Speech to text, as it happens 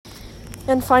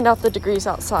and find out the degrees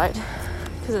outside,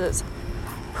 because it is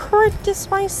pretty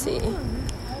spicy.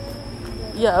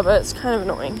 Yeah, but it's kind of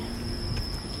annoying.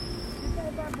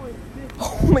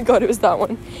 Oh my god, it was that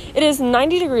one. It is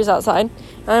 90 degrees outside.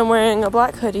 I'm wearing a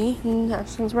black hoodie, and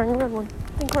Ashton's wearing a red one.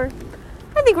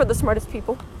 I think we're the smartest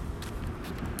people.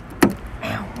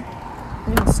 Ow. I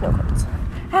need snow cones.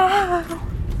 Ow.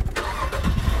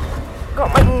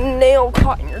 Got my nail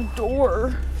caught in your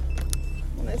door.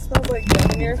 And it smells like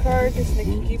gum in your car because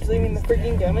Nikki keeps leaving the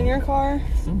freaking gum in your car.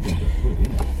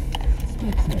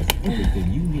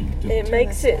 It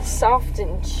makes it soft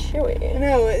and chewy.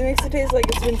 No, it makes it taste like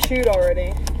it's been chewed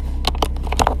already.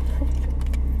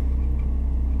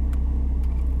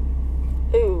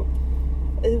 Ooh.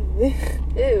 Ooh.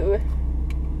 Ooh.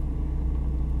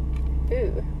 Ooh. I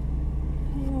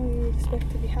don't know what you expect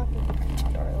to be happening,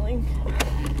 darling.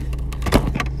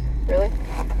 Really?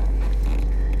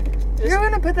 You're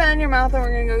gonna put that in your mouth and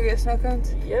we're gonna go get snow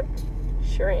cones? Yep.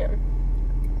 Sure am.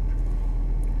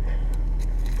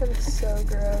 That is so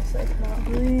gross. I cannot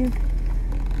believe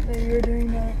that you're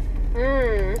doing that.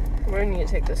 We're gonna need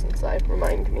to take this inside.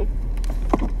 Remind me.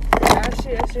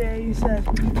 Actually, yesterday you said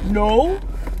no.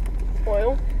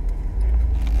 Oil.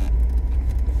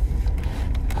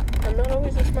 I'm not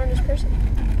always the smartest person.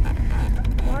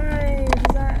 Why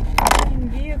does that fucking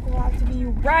vehicle have to be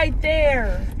right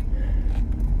there?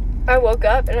 I woke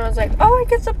up and I was like, oh, I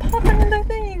get to pop another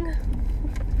thing.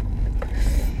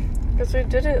 Because we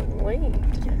did it late.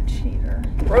 You cheater.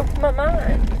 Broke my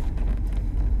mind.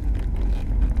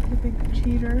 You big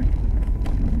cheater.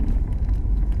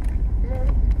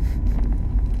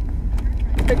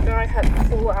 The guy had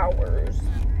flowers.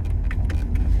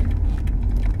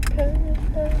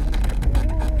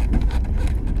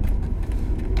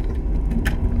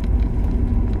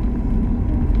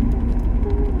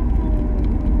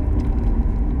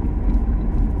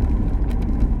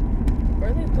 Where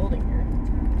are they building here?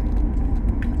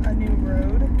 A new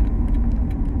road.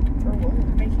 For what?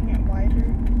 Making it wider.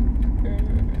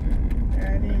 They're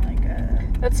adding like a...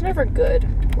 That's never good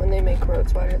when they make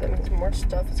roads wider. That means more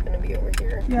stuff is going to be over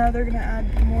here. Yeah, they're gonna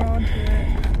add more onto it.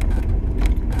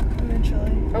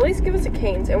 Eventually. At least give us a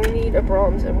Canes, and we need a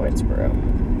Brahms in Whitesboro.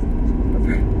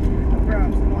 A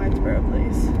Browns in Whitesboro,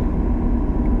 please.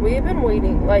 We have been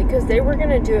waiting, like, because they were going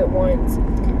to do it once,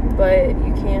 but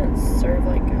you can't serve,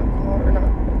 like, alcohol or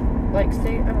not. Like,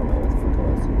 say, I don't know what the fuck it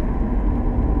was.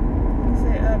 You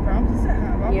say, Browns doesn't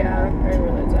have alcohol. Yeah, I didn't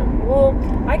realize that. Well,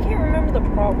 I can't remember the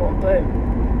problem, but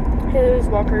Haley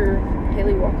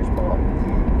Walker's mom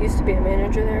used to be a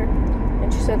manager there,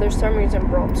 and she said there's some reason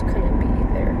Brahms couldn't be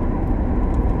there.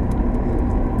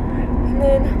 And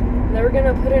then they were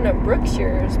gonna put in a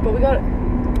Brookshire's, but we got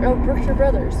Brookshire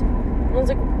Brothers. And I was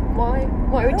like, why?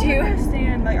 Why would you? I don't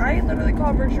understand. Like, I literally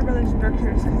call Brookshire Brothers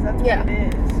Brookshire's because that's what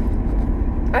it is.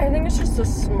 I think it's just a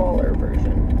smaller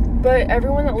version. But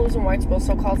everyone that lives in Whitesville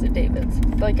still calls it David's.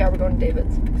 Like, yeah, we're going to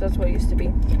David's, because that's what it used to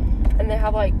be. And they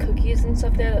have, like, cookies and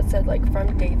stuff there that said, like,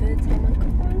 from David's. And I'm like,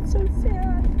 oh, it's so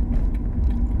sad.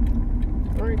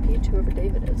 R.I.P. to whoever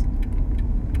David is.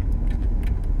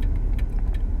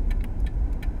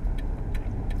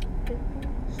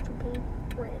 Stupid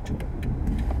ranch.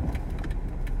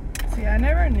 See, I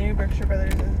never knew Brookshire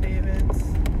Brothers as David's.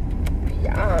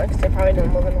 Yeah, because they probably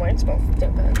didn't live in Whitesville.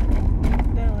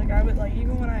 No, like, I would, like,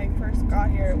 even when I first got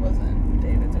here, it wasn't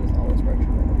David's, it was always Brookshire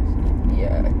Brothers.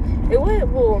 Yeah. It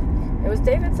was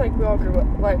David's, like, we all grew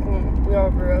up, like, when we all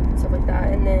grew up and stuff like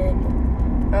that. And then,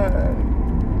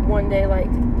 one day, like,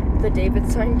 the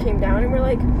David sign came down and we're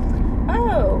like,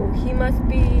 oh, he must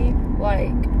be,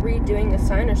 like, redoing the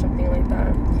sign or something like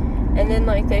that. And then,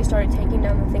 like, they started taking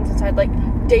down the things inside. Like,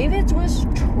 David's was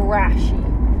trashy.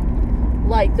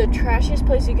 Like, the trashiest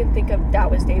place you can think of, that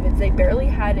was David's. They barely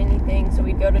had anything, so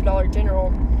we'd go to Dollar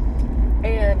General.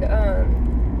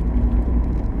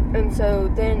 And so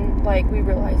then, like, we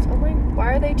realized, oh my,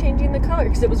 why are they changing the color?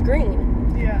 Because it was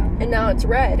green. Yeah. And now it's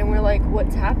red, and we're like,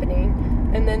 what's happening?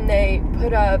 And then they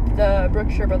put up the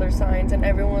Brookshire Brothers signs, and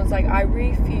everyone was like, I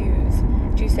refuse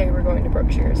to say we're going to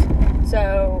Brookshire's.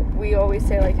 So we always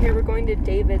say, like, hey, we're going to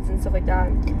David's and stuff like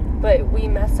that. But we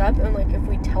mess up, and, like, if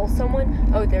we tell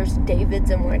someone, oh, there's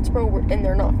David's in Whitesboro, and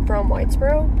they're not from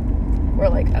Whitesboro, we're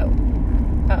like, oh,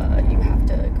 you have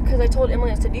to, because I told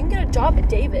Emily, I said, you can get a job at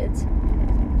David's.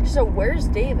 She said, where's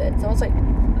David's? And I was like,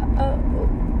 oh,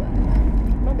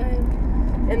 my bad.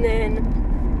 And then,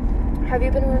 have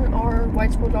you been in our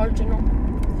Whitesboro Dollar General?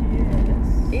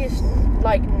 Yes. Is,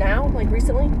 like, now? Like,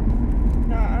 recently?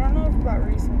 No, I don't know about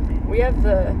recently. We have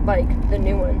the, like, the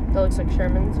new one that looks like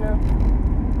Sherman's now.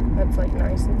 That's, like,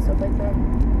 nice and stuff like that.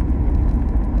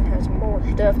 It has more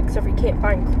stuff, except for you can't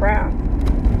find crap.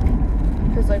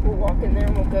 Because, like, we'll walk in there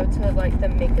and we'll go to, like, the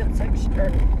makeup section.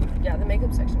 The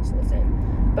makeup section's still the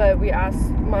same. But we asked,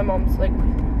 my mom's, like,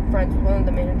 friends with one of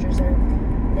the managers there.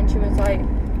 And she was like,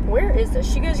 where is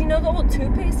this? She goes, you know the old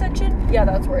toothpaste section? Yeah,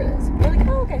 that's where it is. We're like,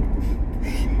 oh, okay.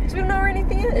 So we don't know where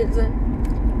anything is.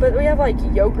 But we have, like,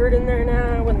 yogurt in there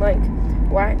now and, like,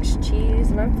 wax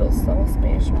cheese. And I feel so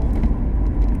special.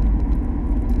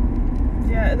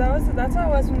 Yeah, that's how it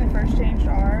was when they first changed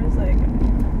ours. Like,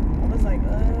 I was like, I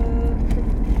don't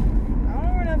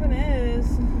know where nothing is.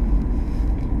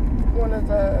 One of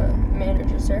the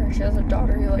managers there, she has a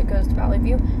daughter who, like, goes to Valley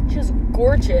View. She's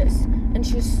gorgeous, and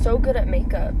she's so good at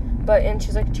makeup. And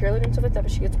she's, like, cheerleading and stuff like that,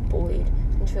 but she gets bullied.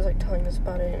 And she was, like, telling us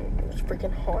about it, and it was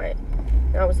freaking hot.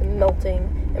 And I was melting.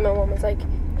 And my mom was like,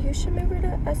 you should move her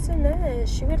to SNS.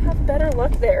 She would have better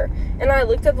luck there. And I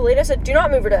looked at the lady, I said, do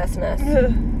not move her to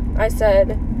SNS. I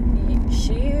said,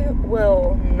 she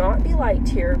will not be liked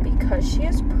here because she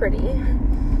is pretty,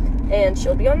 and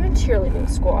she'll be on the cheerleading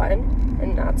squad,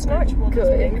 and that's not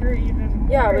good.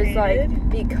 Yeah, I was like,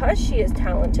 because she is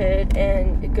talented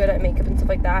and good at makeup and stuff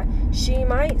like that, she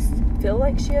might feel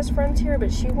like she has friends here,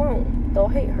 but she won't. They'll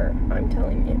hate her, I'm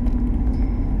telling you.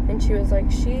 And she was like,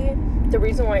 the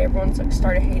reason why everyone's, like,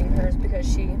 started hating her is because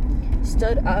she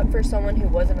stood up for someone who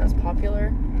wasn't as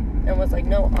popular. And was like,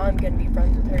 no, I'm going to be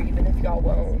friends with her even if y'all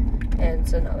won't. And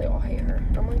so now they all hate her.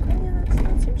 I'm like, oh yeah,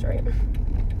 that seems right.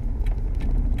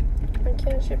 My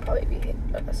kid should probably be hated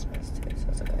at SNS too, so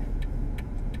it's okay.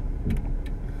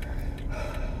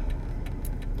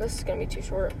 This is going to be too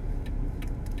short.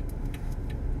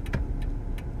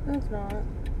 No, it's not.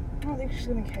 I don't think she's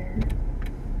going to care.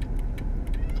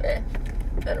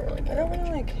 I don't really care. I don't want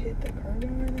to, like, hit the curb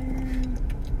over there.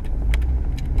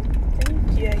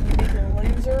 Yeah, you big old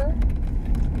loser.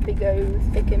 Big old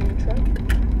thickin' truck.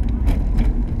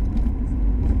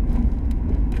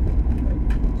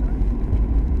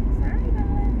 Sorry,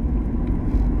 darling.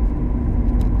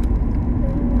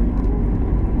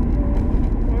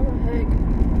 What the heck?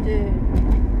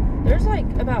 Dude. There's like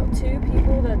about 2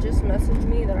 people that just messaged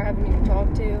me that I haven't even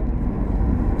talked to.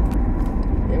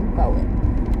 And oh,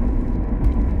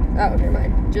 never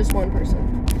mind. Just one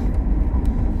person.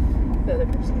 The other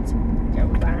person's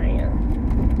down by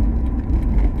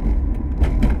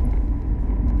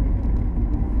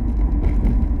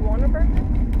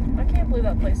Whataburger? I can't believe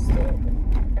that place is still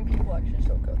open and people actually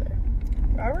still go there.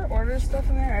 I would order stuff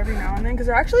in there every now and then because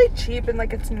they're actually cheap and,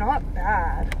 like, it's not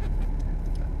bad.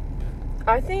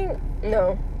 I think,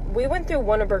 no, we went through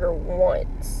Whataburger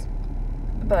once,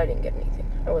 but I didn't get anything.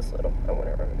 I was little. I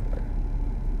wouldn't remember.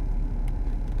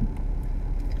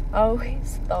 I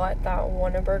always thought that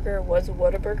Whataburger was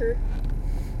Whataburger,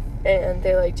 and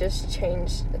they, like, just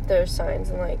changed their signs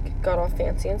and, like, got all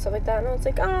fancy and stuff like that, and I was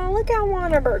like, oh, look at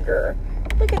Whataburger,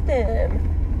 look at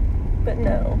them. But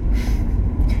no,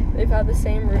 they've had the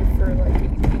same roof for, like,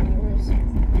 18 years.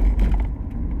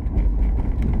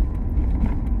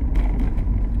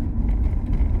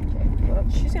 Okay, well,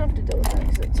 she's gonna have to deal with that,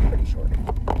 because it's pretty short.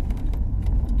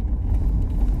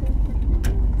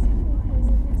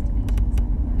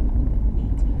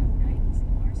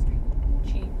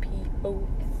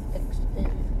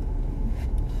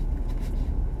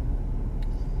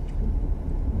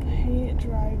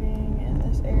 Driving in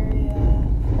this area.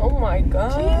 Oh my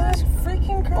god. Jesus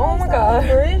freaking Christ. Oh my god. The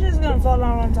bridge is gonna fall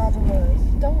down on top of us.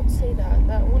 Don't say that.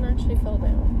 That one actually fell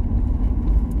down.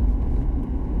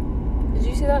 Did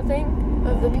you see that thing?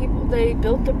 Of the people, they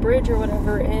built the bridge or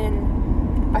whatever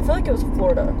in, I feel like it was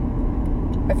Florida.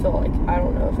 I feel like, I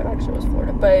don't know if it actually was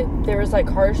Florida, but there was, like,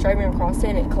 cars driving across it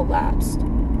and it collapsed.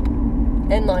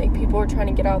 And, like, people were trying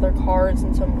to get out of their cars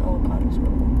and oh god, it was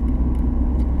horrible.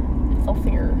 It fell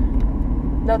fair.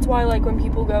 That's why, like, when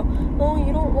people go, oh,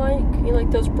 you don't like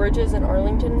those bridges in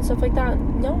Arlington and stuff like that.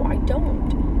 No, I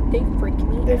don't. They freak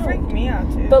me out. They freak me out,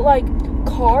 too. But, like,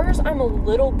 cars, I'm a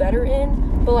little better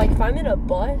in. But, like, if I'm in a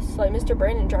bus, like Mr.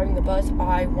 Brandon driving the bus,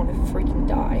 I want to freaking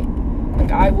die.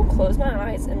 Like, I will close my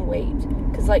eyes and wait.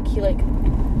 Because, like, he, like,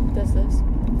 does this.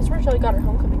 This is where Shelly got her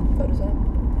homecoming photos at.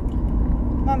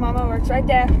 My mama works right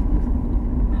there.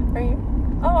 Right?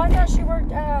 Oh, I thought she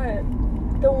worked at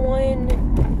the one...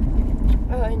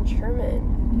 in Sherman.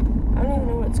 I don't even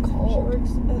know what it's called. She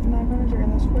works as my manager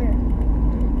in the square.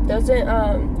 Doesn't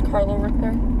Carla work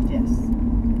there? Yes.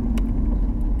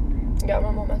 Yeah,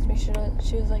 my mom asked me, she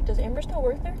was like, does Amber still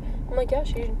work there? I'm like, yeah,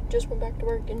 she just went back to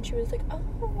work, and she was like, oh,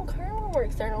 Carla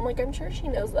works there, and I'm like, I'm sure she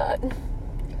knows that.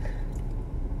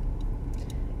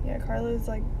 Yeah, Carla is,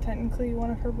 like, technically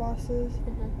one of her bosses.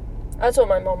 Mm-hmm. That's what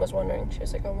my mom was wondering. She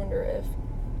was like, I wonder if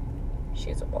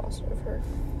she's a boss of her.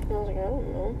 And I was like, I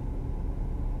don't know.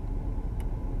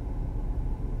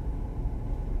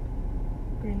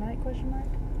 Green light, question mark?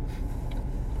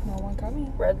 No one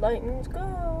coming. Red light means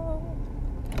go.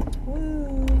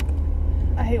 Woo.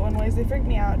 I hate one-ways. They freak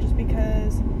me out just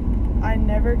because I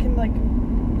never can, like,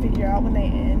 figure out when they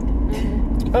end.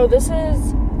 Mm-hmm. Oh, this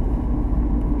is...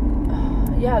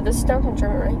 yeah, this is downtown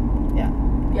Sherman, right? Yeah.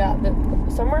 Yeah,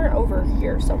 somewhere over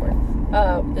here somewhere.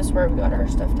 This is where we got our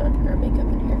stuff done. Our makeup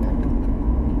and hair done.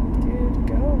 Dude,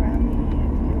 go around me if you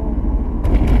don't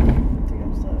want to go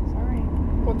slow. Sorry.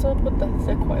 What's up with the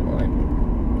thick white line?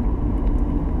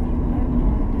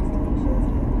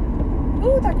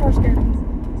 Ooh, that car scared me.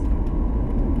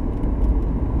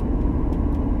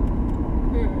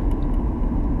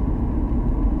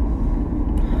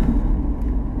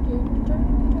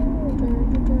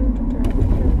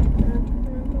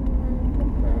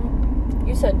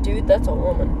 You said, dude, that's a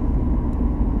woman.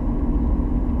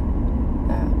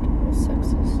 That was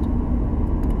sexist.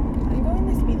 I'm going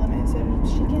the speed limit so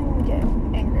she can get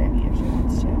angry at me if she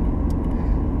wants to. I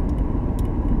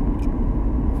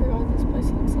forgot what this place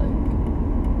looks like.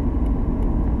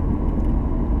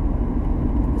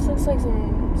 This looks like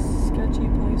some sketchy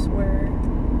place where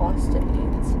Austin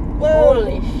eats. Whoa.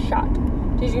 Holy shit.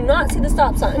 Did you not see the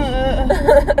stop sign?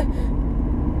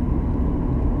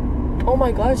 Oh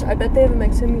my gosh, I bet they have a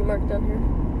Mexican meat market down here.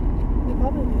 They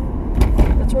probably do.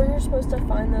 That's where you're supposed to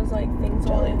find those like things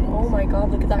all in. Oh my god,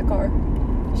 look at that car.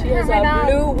 She has my a God.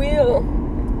 blue wheel.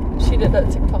 She did that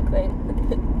TikTok thing.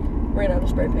 Ran out of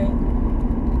spray paint.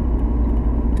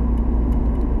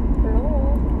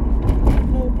 Hello.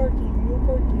 No parking, no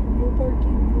parking, no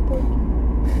parking, no parking.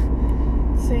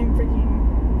 Same freaking...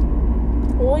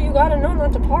 Well, you gotta know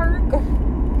not to park.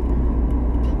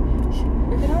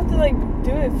 You don't have to, like,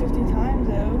 do it 50 times,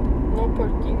 though. No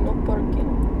parking, no parking.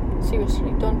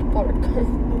 Seriously, don't park. No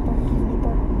parking, no parking, no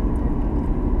parking.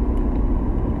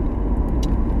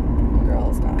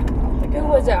 Girls gotta have off the Who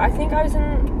was it? I think I was in...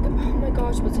 Oh my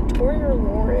gosh, was it Tori or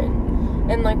Lauren?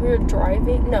 And, like, we were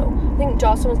driving... No, I think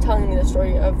Jocelyn was telling me the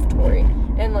story of Tori.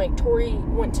 And, like, Tori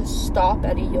went to stop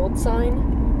at a yield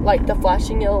sign. Like, the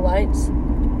flashing yellow lights.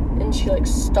 And she, like,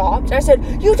 stopped. And I said,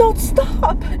 you don't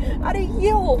stop at a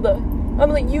yield. I'm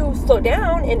like, you slow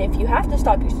down, and if you have to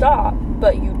stop, you stop.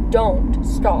 But you don't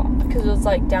stop. Because it was,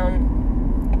 like, down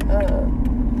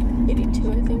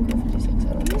 82, I think, or 56, I don't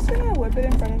I'm know. just gonna whip it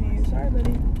in front of you. Sorry,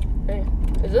 buddy. Hey,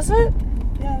 is this it?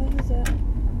 Yeah, this is it.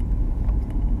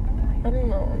 I don't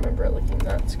know, remember it looking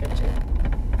that sketchy.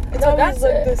 It's No, always that's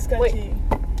like it. this sketchy.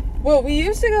 Well, we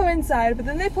used to go inside, but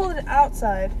then they pulled it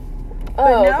outside.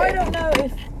 But Oh, now okay. I don't know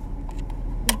if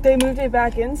they moved it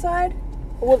back inside.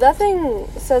 Well, that thing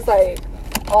says, like,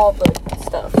 all the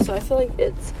stuff, so I feel like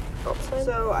it's outside.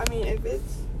 So I mean, if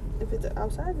it's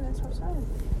outside, then it's outside.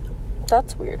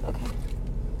 That's weird. Okay.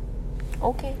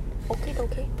 Okay.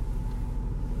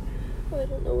 I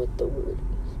don't know what the word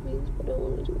means, but I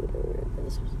want to do it over.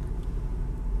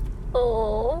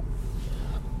 Oh.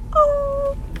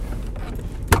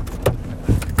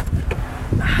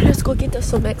 Let's go get us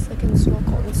some Mexican snow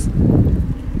cones.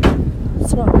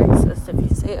 It's not racist if you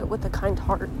say it with a kind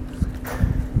heart.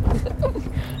 I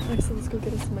said, let's go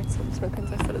get us some Mexican snow cones.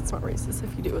 I said, it's not racist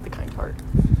if you do it with a kind heart.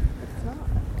 It's not.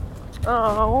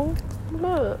 Oh,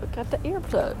 look at the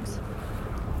earplugs.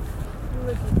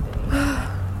 Look at this.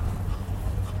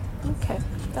 Okay,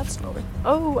 that's normal.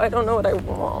 Oh, I don't know what I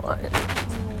want.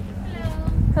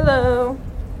 Hello.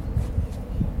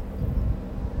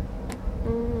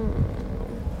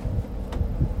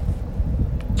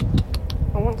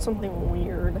 I want something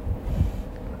weird.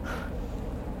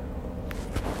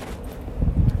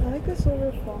 I like the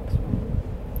silver fox one.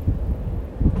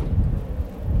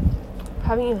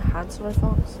 Haven't you had Silver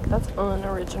Fox? That's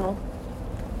unoriginal.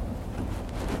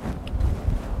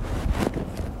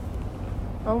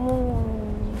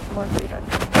 Margarita.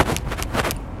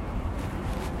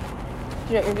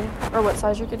 Do you know what you're getting? Or what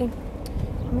size you're getting?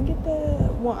 I'm gonna get the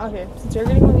one. Okay, since you're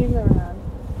getting one you've never had, I'm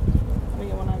gonna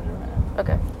get one I've never had.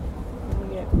 Okay. I'm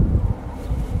gonna get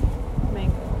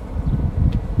mango.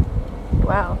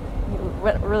 Wow. You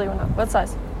really went up. What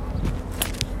size?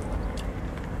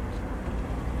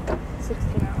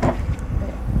 16 ounce.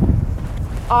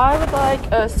 I would like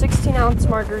a 16-ounce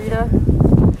margarita.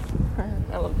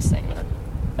 I love to say that.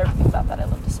 Everything about that I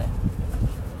love to say.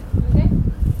 Okay.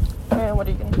 And what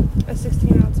are you getting? A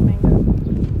 16-ounce mango.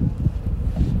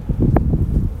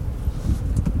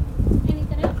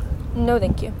 Anything else? No,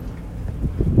 thank you.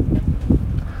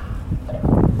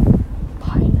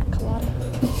 Pina colada.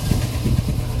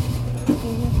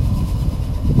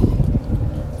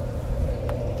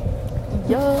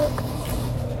 Yuck.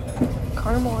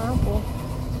 Caramel apple.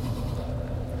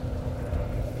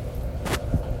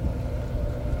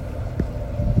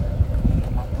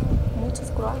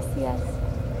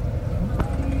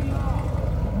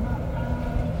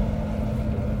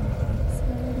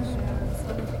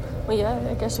 Well,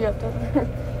 yeah, I guess you have to.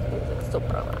 So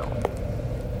brown.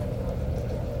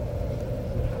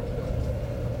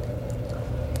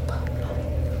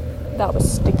 That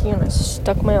was sticky and I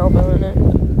stuck my elbow in it.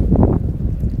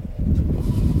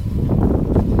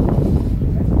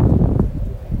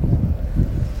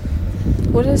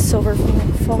 What is silver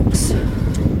fox? I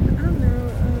don't know.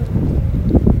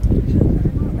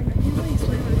 I can't really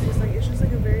explain what it tastes like. It's just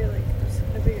like a very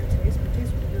significant taste, but it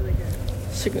tastes really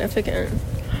good. Significant.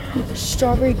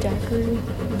 Strawberry daiquiri.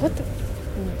 What the?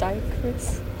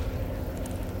 Daiquiris?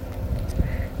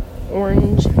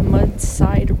 Orange mud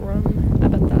side rum. I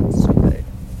bet that's good.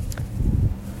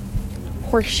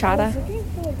 Horchata. I was looking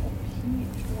for like a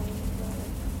peach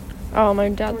one. Oh, my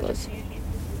dad was.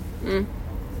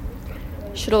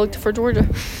 Should have looked for Georgia.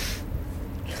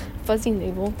 Fuzzy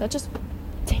navel. That just.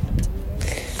 Dang it.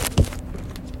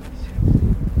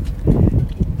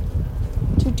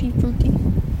 Tutti frutti.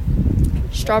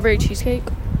 Strawberry cheesecake.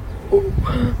 Ooh,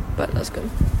 but that's good.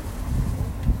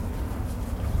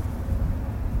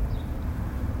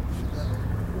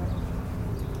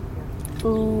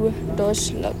 Ooh,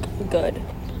 those look good.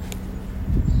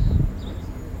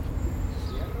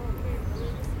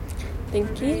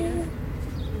 Thank you.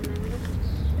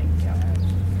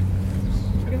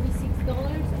 It'll be $6.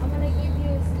 I'm gonna give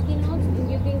you sticky notes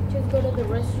and you can just go to the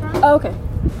restaurant. Oh, okay.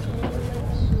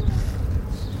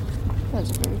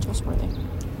 That's very trustworthy.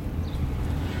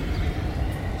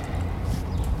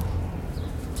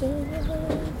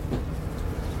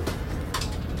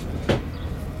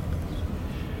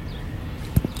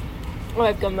 Oh,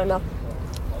 I've got enough.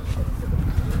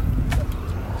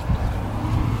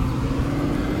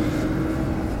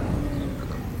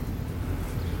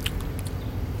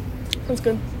 That's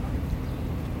good.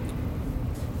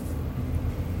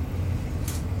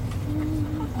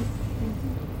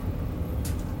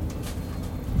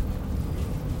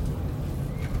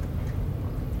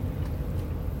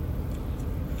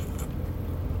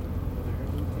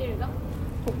 Here you go.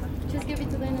 Just give it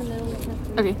to them and then we'll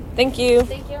have to. Okay, thank you.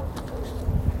 Thank you.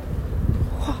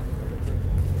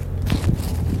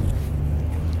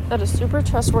 That is super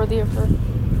trustworthy of her.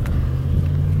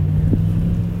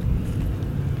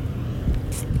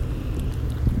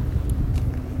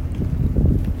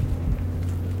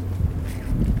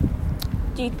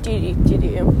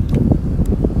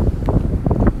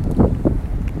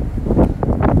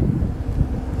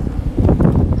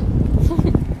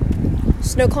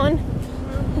 Snow cone?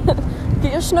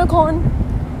 Get your snow cone.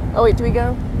 Oh wait, do we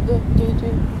go? Do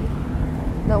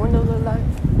that window look like?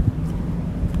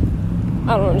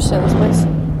 I don't understand this place.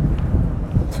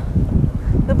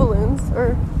 The balloons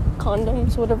or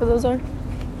condoms, whatever those are.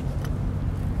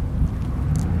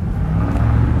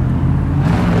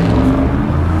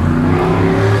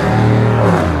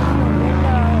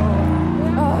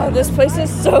 Oh, this place is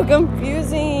so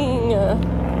confusing.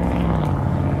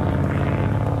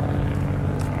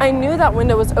 I knew that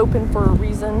window was open for a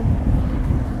reason.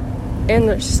 And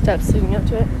there's steps leading up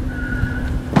to it.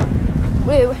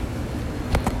 Wait.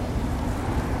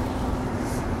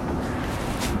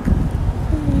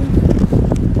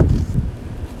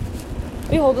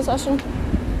 Will you hold this, Ashton?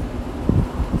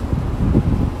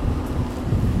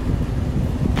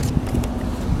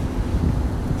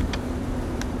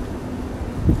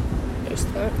 There's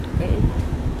that thing.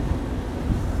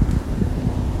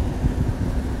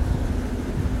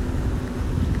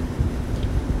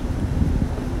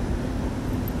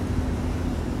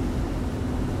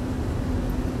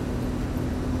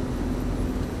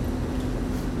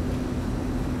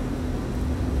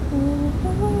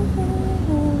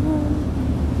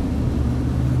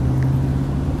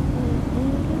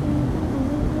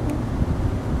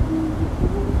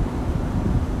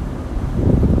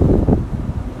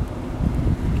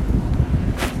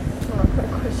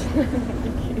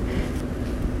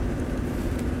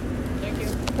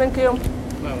 Thank you. I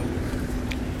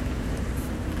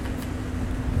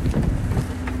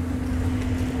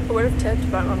would have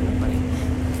tipped, but I'm not funny.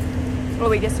 Oh,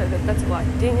 wait, yes, that's a lie.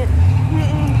 Dang it.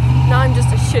 Now I'm just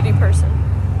a shitty person.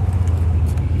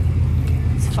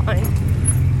 It's fine.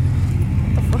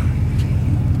 What the fuck?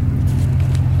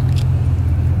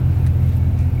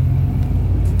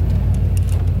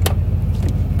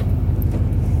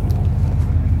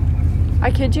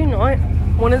 I kid you not.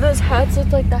 One of those hats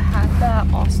looked like the hat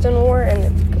that Austin wore, and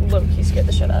it low-key scared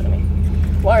the shit out of me.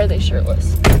 Why are they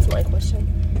shirtless? That's my question.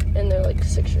 And they're like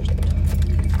 6 years old.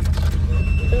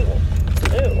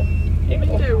 Ew. I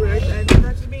think they're rude. I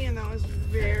touched me, and that was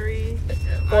very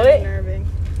unnerving.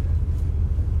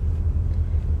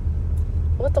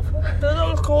 What the fuck? I thought that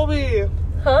was Colby.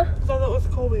 Huh? I thought that was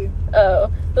Colby. Oh.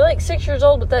 They're like 6 years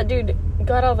old, but that dude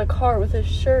got out of the car with his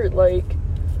shirt, like,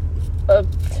 up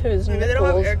to his Maybe nipples. they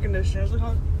don't have air conditioners. Look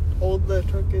how old the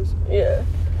truck is. Yeah.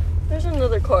 There's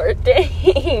another car.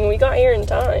 Dang, we got here in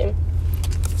time.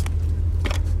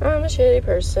 I'm a shitty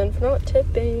person for not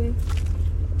tipping.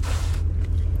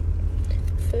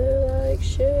 Feel like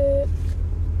shit.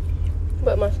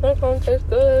 But my snow cone tastes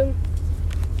good.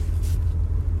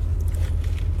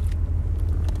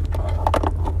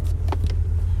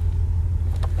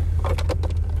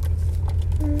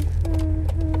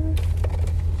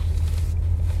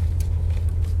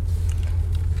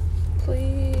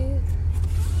 Please.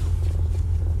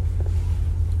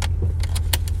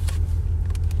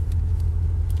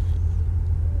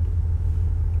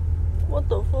 What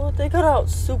the fuck? They got out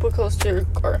super close to your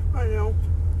car. I know.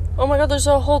 Oh my god, there's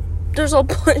a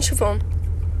bunch of them.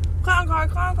 Clown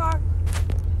car.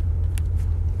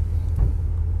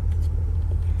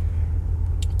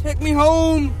 Take me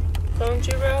home.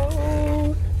 Country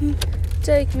road,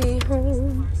 take me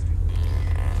home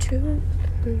to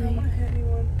Don't want to hit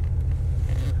anyone.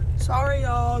 Sorry,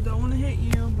 y'all. Don't want to hit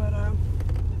you, but a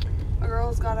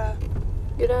girl's gotta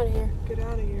get out of here. get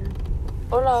out of here.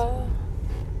 Hola.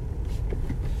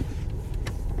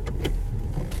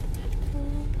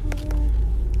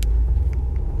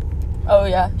 Oh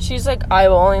yeah, she's like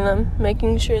eyeballing them,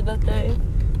 making sure that they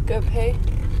go pay.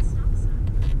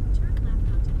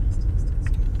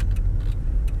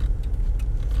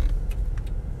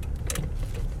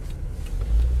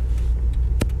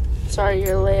 Sorry,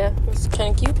 you're Leia. It's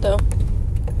kind of cute though.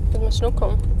 With my snow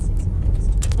cone.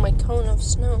 My cone of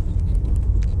snow.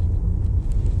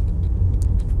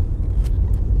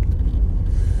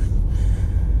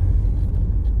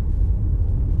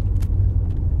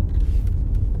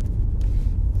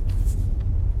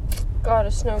 Got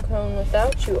a snow cone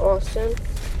without you, Austin.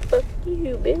 Fuck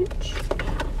you, bitch.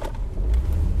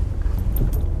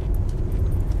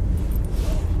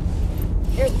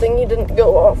 Your thingy didn't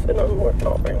go off and I'm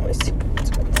not wearing my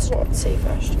seatbelt. It's not safe,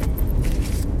 Ashton.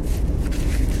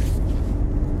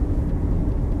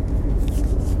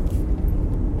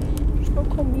 Snow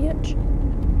cone, bitch.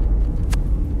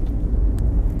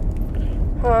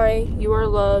 Hi, you are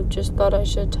loved. Just thought I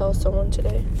should tell someone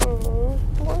today. Aww,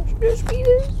 why don't you just be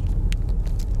this?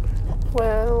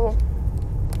 Well,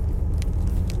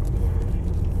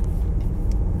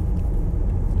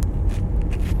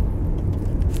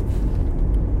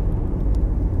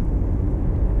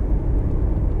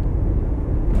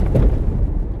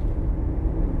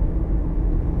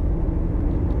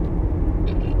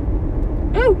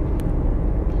 oh,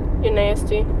 you're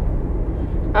nasty.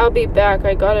 I'll be back.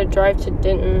 I gotta drive to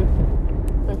Denton.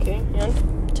 Okay, and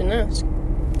didn't ask.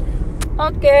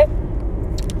 Okay.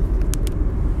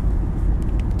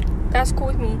 That's cool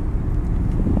with me.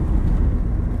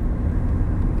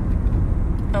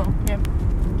 Oh, yeah.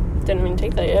 Didn't mean to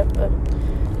take that yet, but...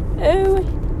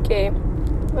 okay.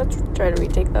 Let's try to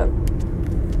retake that.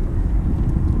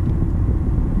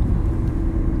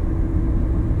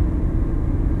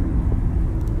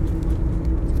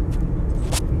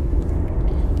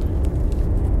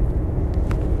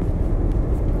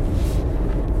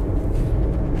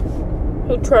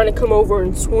 Who's trying to come over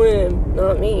and swim?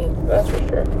 Not me, that's for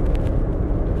sure.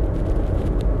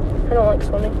 I don't like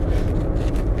swimming.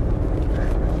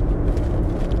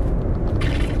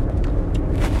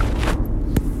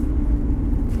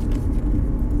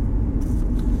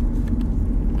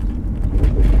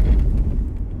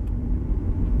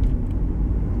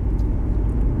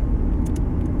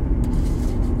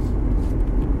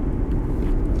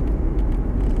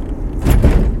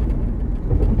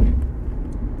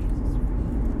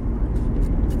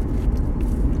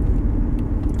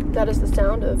 That is the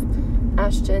sound of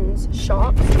Ashton's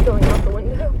shop going out the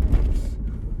window.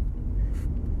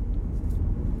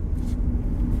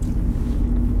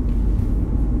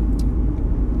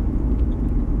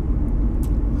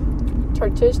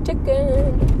 Church's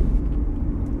chicken.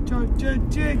 Church's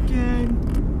chicken.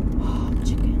 Oh,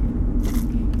 chicken.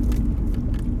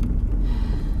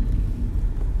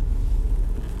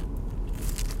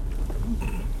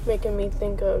 Making me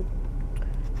think of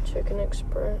Chicken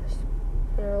Express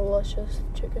and our luscious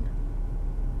chicken.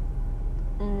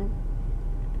 I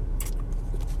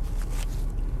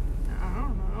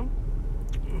don't know.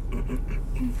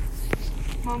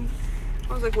 Mom,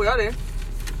 I was like, we got it.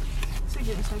 She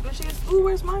getting something. She goes, ooh,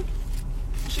 where's mine?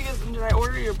 She goes, did I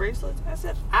order your bracelets? I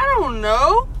said, I don't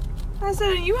know. I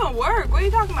said, you at work. What are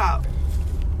you talking about?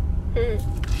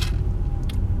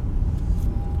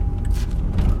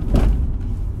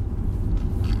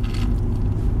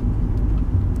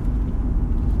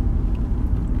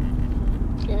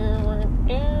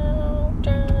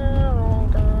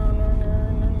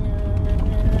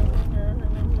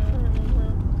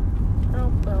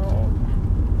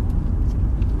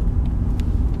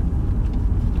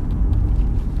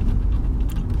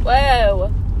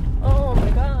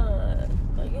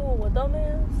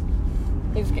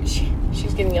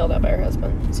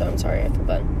 sorry, I feel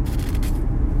bad.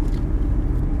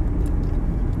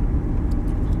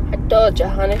 I told you,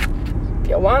 honey. If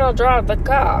you want to drive the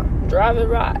car, drive it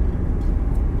right.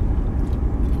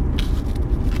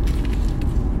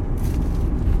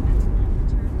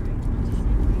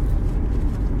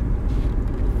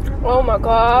 Oh my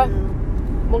God.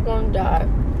 We're gonna die.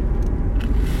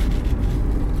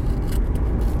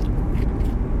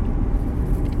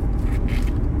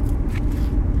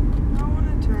 I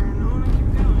want to turn. I want to keep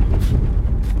going.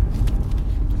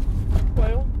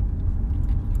 Well,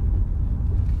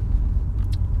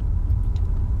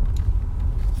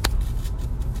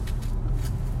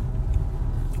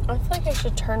 I feel like I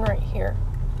should turn right here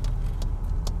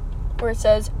where it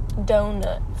says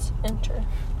donuts. Enter.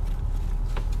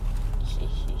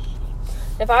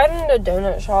 If I had a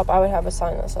donut shop, I would have a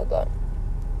sign that said that.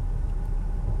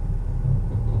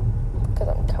 Because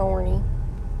I'm corny.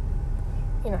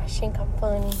 You know, I think I'm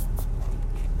funny.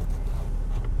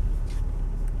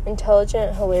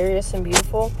 Intelligent, hilarious, and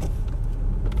beautiful.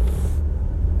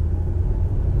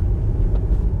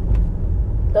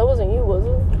 That wasn't you, was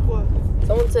it? What?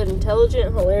 Someone said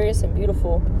intelligent, hilarious, and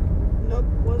beautiful. Nope,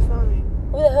 what's on me?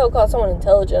 Who the hell called someone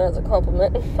intelligent as a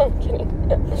compliment? I'm kidding.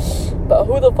 But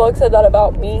who the fuck said that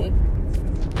about me?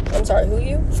 I'm sorry, who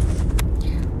you?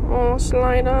 Oh,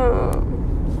 slide up.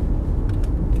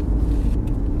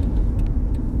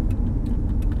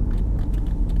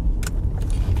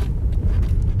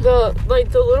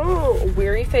 The little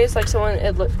weary face, like someone,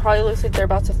 probably looks like they're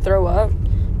about to throw up.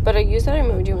 But I use that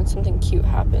emoji when something cute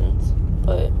happens.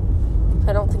 But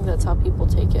I don't think that's how people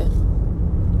take it.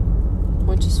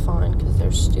 Which is fine, because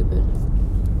they're stupid.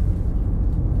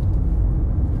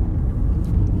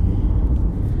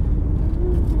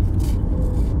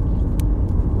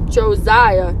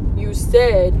 Josiah, you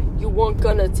said you weren't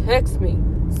gonna text me.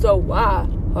 So why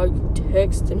are you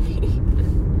texting me?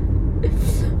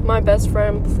 My best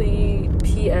friend,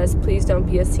 P.S. Please don't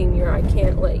be a senior. I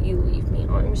can't let you leave me.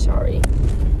 I'm sorry.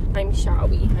 I'm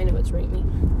sorry. I know it's Raimi.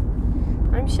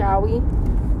 I'm sorry.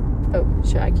 Oh,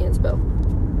 shit, I can't spell.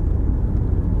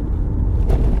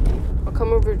 I'll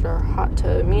come over to our hot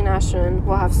tub. Me and Ashton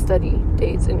will have study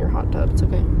dates in your hot tub. It's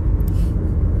okay.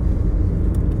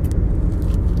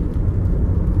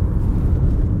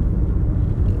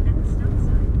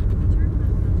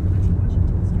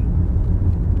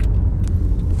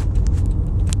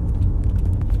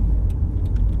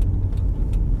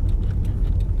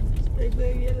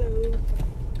 Yellow.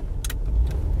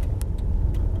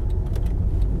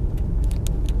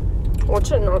 What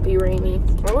should not be Rainy?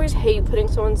 I always hate putting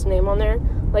someone's name on there.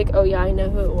 Like, oh yeah, I know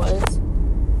who it was.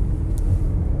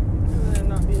 And then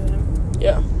not be them.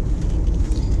 Yeah.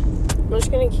 I'm just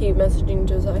gonna keep messaging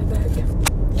Josiah back.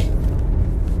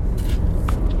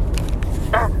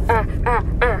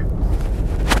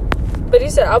 But he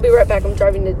said, I'll be right back. I'm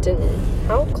driving to Denton.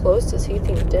 How close does he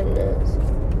think Denton is?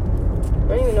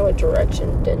 I don't even know what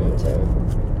direction Denton's in.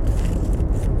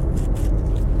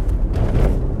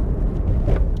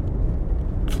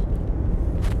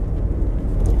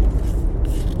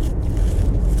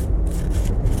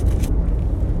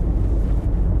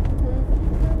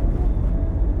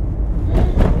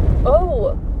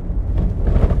 Oh!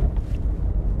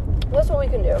 That's what we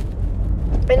can do.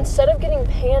 Instead of getting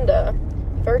Panda,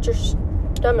 if it hurts your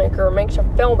stomach or makes you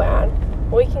feel bad,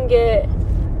 we can get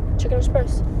Chicken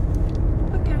Express.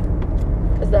 Okay.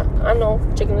 Because that, I know,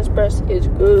 Chicken Express is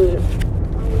good.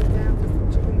 I'm down for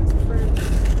some Chicken Express.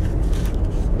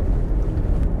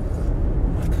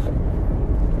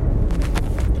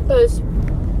 Because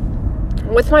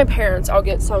with my parents, I'll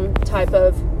get some type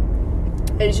of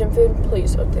Asian food.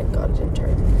 Please, oh thank God it didn't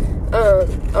turn.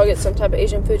 I'll get some type of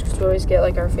Asian food because we always get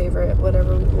like our favorite,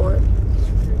 whatever we want.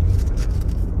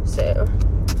 So,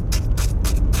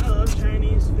 I love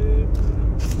Chinese food.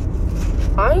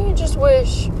 I just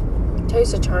wish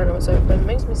Taste of China was open. It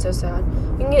makes me so sad.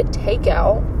 You can get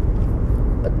takeout,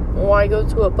 but why go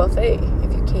to a buffet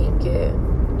if you can't get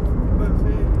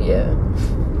Buffet. Yeah.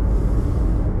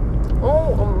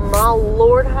 Oh, my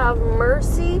Lord have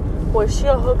mercy. Was she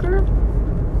a hooker?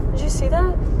 Did you see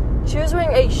that? She was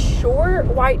wearing a short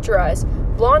white dress,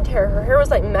 blonde hair. Her hair was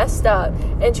like messed up,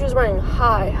 and she was wearing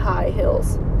high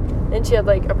heels. And she had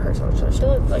like a purse on. So she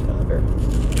looked like a hooker.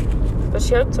 But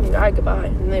she hugged some guy goodbye,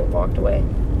 and they walked away.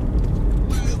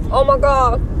 Oh my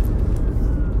God.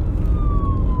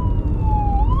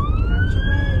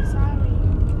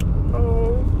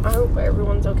 Oh, I hope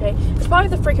everyone's okay. It's probably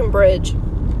the freaking bridge.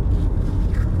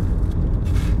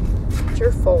 It's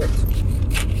your fault.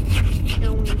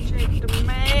 Gonna check the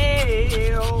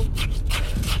mail.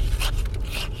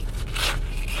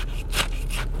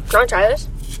 You want to try this?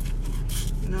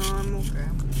 No, I'm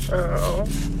Oh.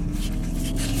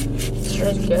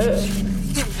 Sure good.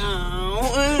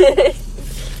 Oh.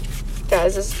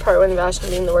 Guys, this is part one of Ashton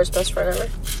being the worst best friend ever.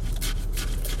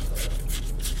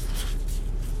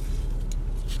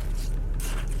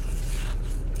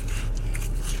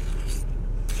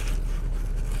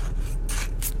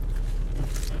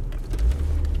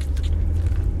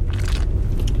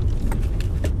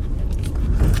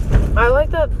 I like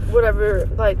that whatever,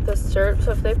 like, the syrup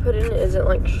stuff they put in isn't,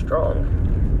 like, strong.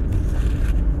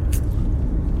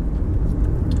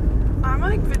 I'm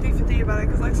like 50-50 about it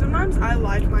because like sometimes I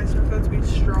like my syrup to be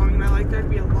strong and I like there to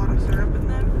be a lot of syrup in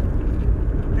them.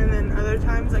 And then other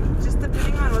times, like, just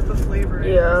depending on what the flavor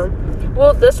is. Yeah.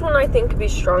 Well, this one I think could be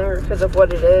stronger because of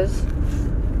what it is.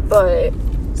 But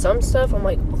some stuff I'm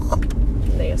like,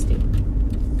 nasty.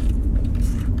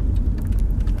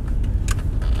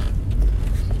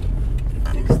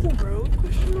 Fix the road,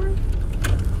 question mark?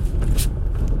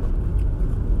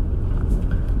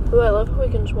 Ooh, I love how we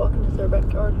can just walk into their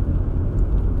backyard.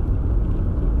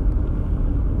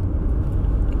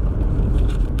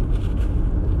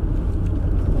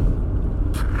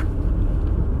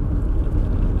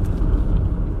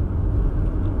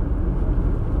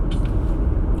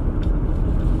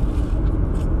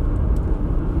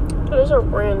 It is a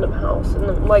random house, and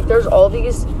then, like, there's all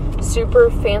these super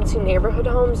fancy neighborhood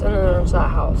homes, and then there's that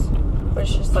house, which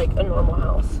is just like a normal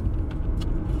house.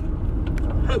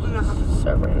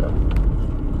 So random.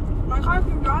 My car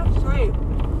can drive straight.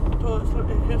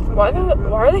 Why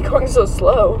are they going so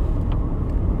slow?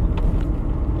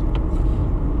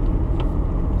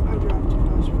 I drive too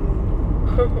fast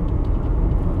for them.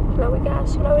 No, we got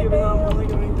slow. Even though I'm only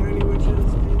going 30, which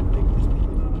is a big speed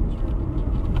limit.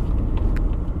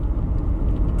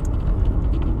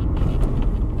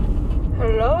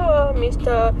 Hello,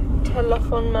 Mr.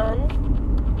 Telephone Man.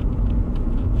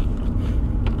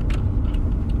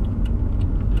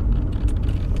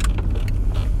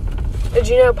 Did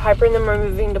you know Piper and them are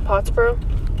moving to Pottsboro?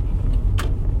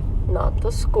 Not the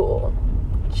school.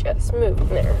 Just moving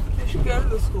there. They should go to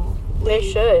the school. They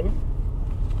should.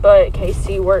 But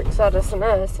Casey works at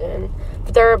SNS,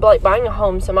 but they're like buying a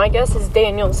home. So my guess is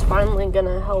Daniel's finally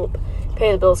gonna help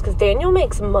pay the bills because Daniel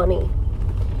makes money.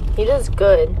 He does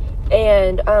good,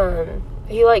 and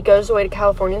he like goes away to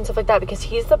California and stuff like that because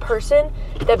he's the person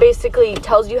that basically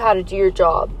tells you how to do your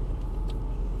job.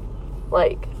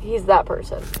 Like, he's that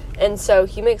person, and so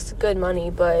he makes good money,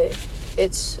 but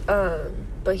it's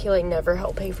but he like never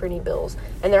helped pay for any bills.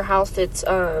 And their house, it's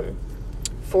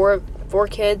four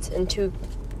kids and 2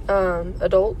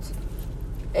 adults,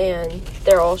 and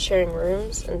they're all sharing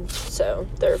rooms, and so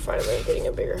they're finally getting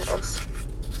a bigger house.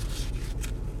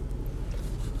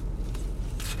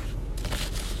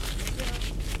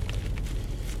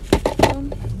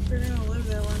 If you're gonna live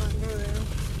there, why not go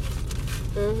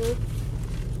there?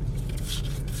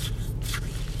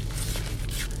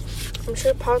 I'm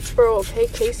sure Pottsboro will pay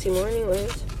Casey more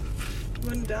anyways.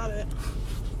 Wouldn't doubt it.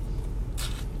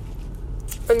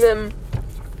 And then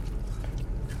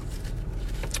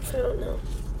I don't know.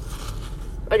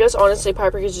 I guess honestly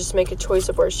Piper could just make a choice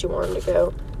of where she wanted to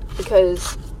go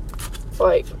because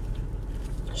like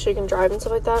she can drive and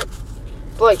stuff like that.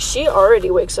 But like she already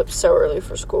wakes up so early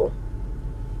for school.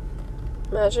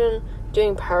 Imagine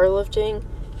doing powerlifting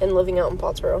and living out in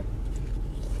Pottsboro.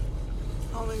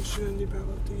 I don't think she's gonna do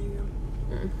powerlifting again.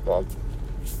 Well,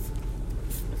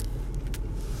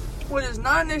 Which is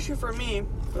not an issue for me,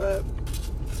 but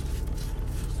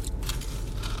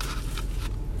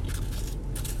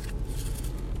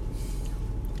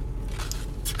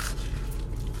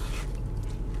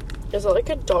is it like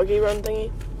a doggy run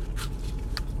thingy?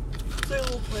 it's a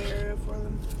little play area for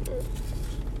them.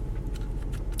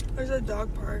 There's a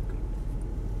dog park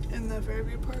in the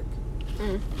Fairview Park.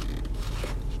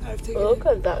 I've taken Look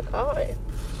at that guy.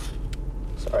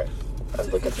 Sorry. I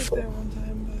look at the school. there one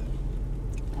time,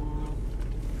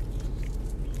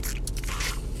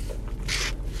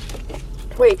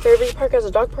 but Wait, Fairview Park has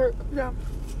a dog park? yeah.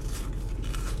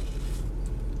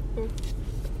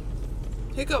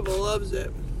 Hiccup loves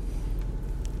it.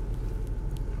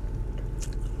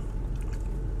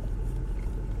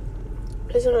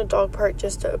 Isn't a dog park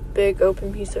just a big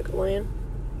open piece of land?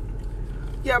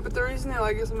 Yeah, but the reason they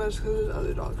like it so much is because there's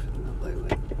other dogs that play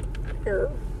like. Here.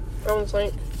 I was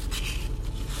like,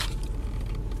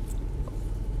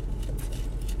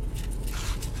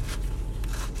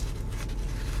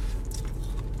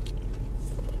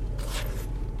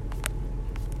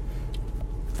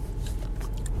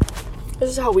 this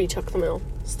is how we check the mail.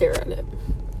 Stare at it.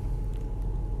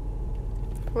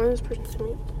 Why is this person to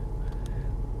me?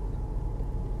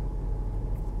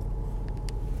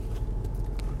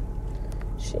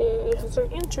 She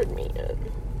hasn't answered me yet.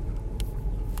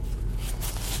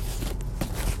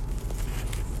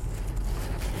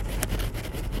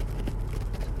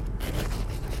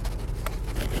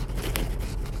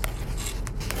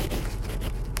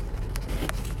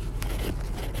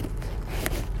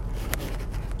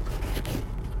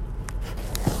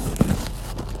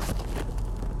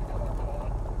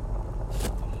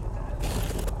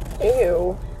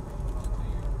 Ew.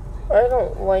 I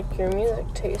don't like your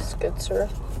music taste, good sir.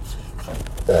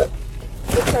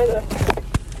 Let's try that.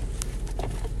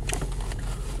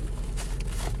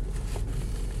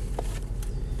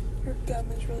 Your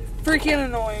gum is really freaking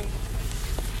annoying.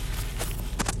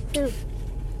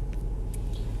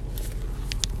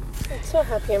 I'm so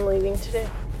happy I'm leaving today.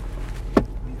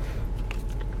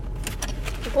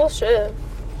 Bullshit.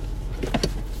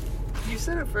 You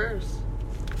said it first.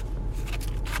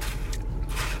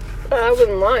 I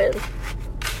wasn't lying.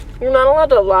 You're not allowed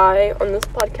to lie on this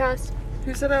podcast.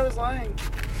 Who said I was lying?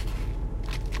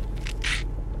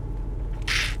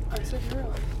 I said you were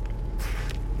lying.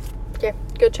 Okay,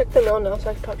 go check the mail now so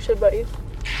I can talk shit about you.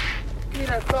 Give me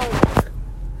that phone.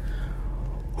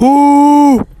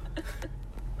 Who?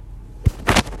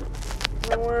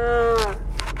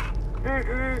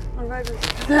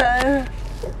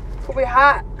 It'll be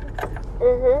hot.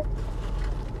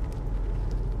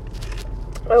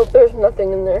 I hope there's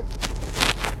nothing in there.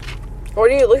 What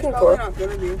are you looking for? Not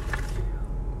gonna be.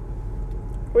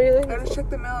 What are you looking I for? just checked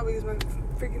the mail because my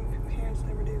freaking parents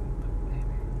never do.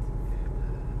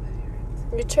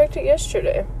 You checked it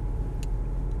yesterday.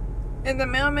 And the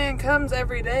mailman comes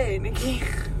every day, Nikki.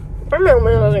 Our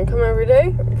mailman doesn't come every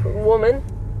day. Woman.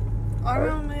 Our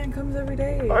mailman comes every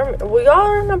day. We all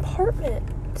are in an apartment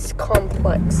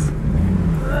complex.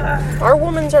 Our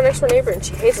woman's our next door neighbor and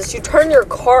she hates us. You turn your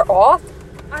car off?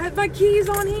 I have my keys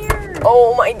on here.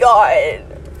 Oh my god.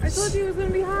 I told you it was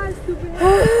gonna be hot, stupid.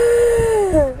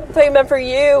 I thought you meant for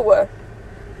you.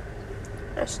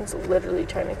 Ashton's literally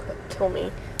trying to kill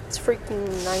me. It's freaking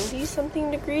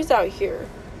 90-something degrees out here.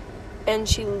 And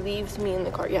she leaves me in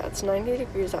the car. Yeah, it's 90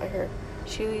 degrees out here.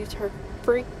 She leaves her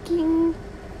freaking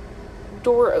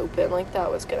door open like that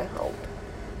was gonna help.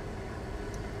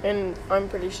 And I'm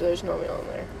pretty sure there's no mail in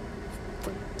there.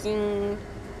 Freaking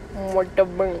what the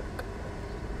bank.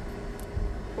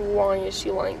 Why is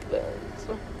she like this?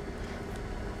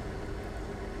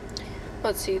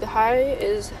 Let's see, the high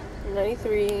is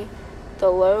 93, the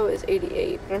low is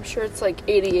 88. And I'm sure it's like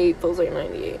 88 feels like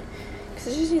 98. Because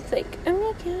it's usually like, oh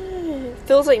my god.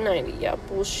 Feels like 90, yeah,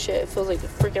 bullshit. It feels like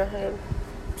freaking 100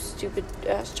 stupid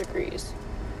ass degrees.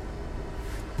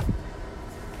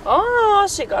 Oh,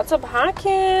 she got a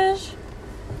package.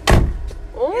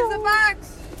 Ooh. It's a box.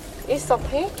 It's a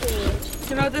package.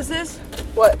 You know what this is?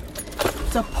 What?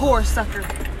 It's a pore sucker.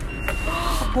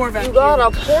 A pore vacuum. You got a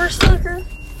pore sucker?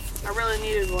 I really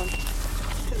needed one.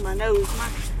 Because my nose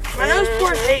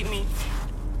pores hate me.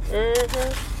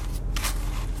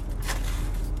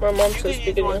 My mom's You supposed to be could use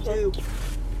getting one us too. one.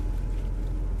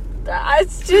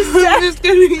 That's just I'm just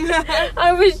kidding.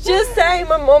 I was just saying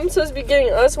my mom's supposed to be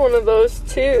getting us one of those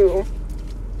too.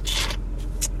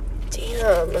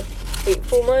 Damn.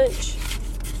 Hateful much?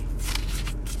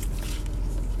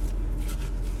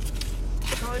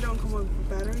 They probably don't come with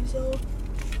batteries though.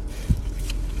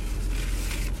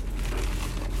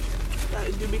 That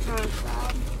do be kind of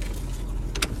sad.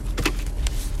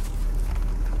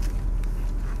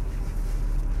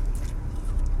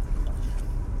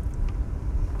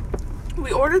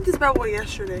 We ordered this bad boy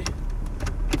yesterday.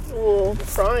 Well,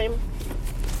 Prime.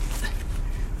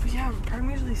 But yeah, Prime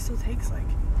usually still takes like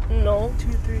No. 2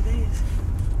 or 3 days.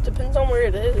 Depends on where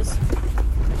it is.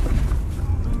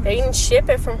 They can ship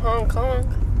it from Hong Kong.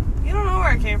 You don't know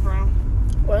where it came from.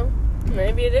 Well,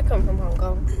 maybe it did come from Hong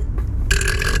Kong.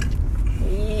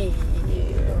 Ew.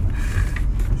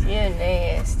 You're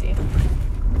nasty.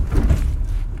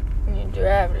 You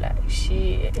drive like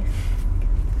shit.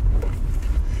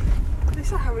 At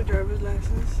least I have a driver's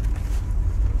license.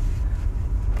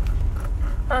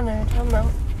 I know, tell me.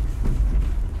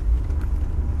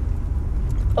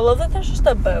 I love that there's just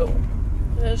a boat.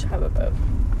 They just have a boat.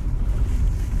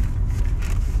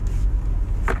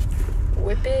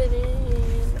 Whip it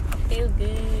in. I feel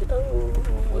good. Oh,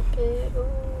 whip it. Oh.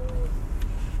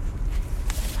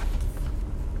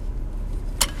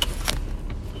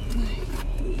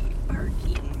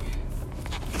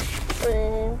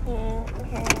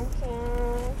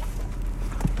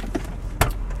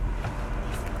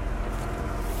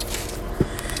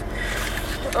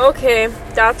 Okay,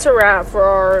 that's a wrap for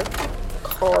our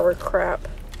car crap.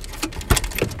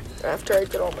 After I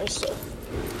get all my stuff.